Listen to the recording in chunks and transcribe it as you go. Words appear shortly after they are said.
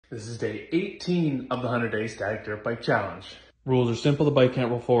This is day 18 of the 100-day static dirt bike challenge. Rules are simple, the bike can't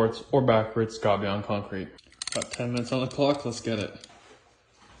roll forwards or backwards, gotta be on concrete. Got 10 minutes on the clock, let's get it.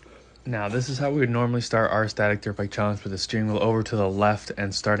 Now this is how we would normally start our static dirt bike challenge, with the steering wheel over to the left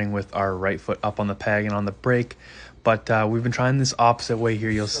and starting with our right foot up on the peg and on the brake. But we've been trying this opposite way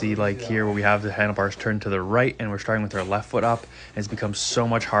here. You'll see like here where we have the handlebars turned to the right and we're starting with our left foot up. And it's become so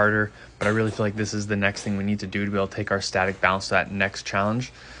much harder, but I really feel like this is the next thing we need to do to be able to take our static balance to that next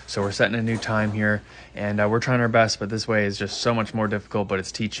challenge. So we're setting a new time here and we're trying our best, but this way is just so much more difficult, but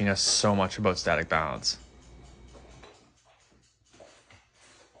it's teaching us so much about static balance.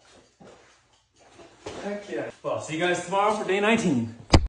 Heck yeah. Well, see you guys tomorrow for day 19.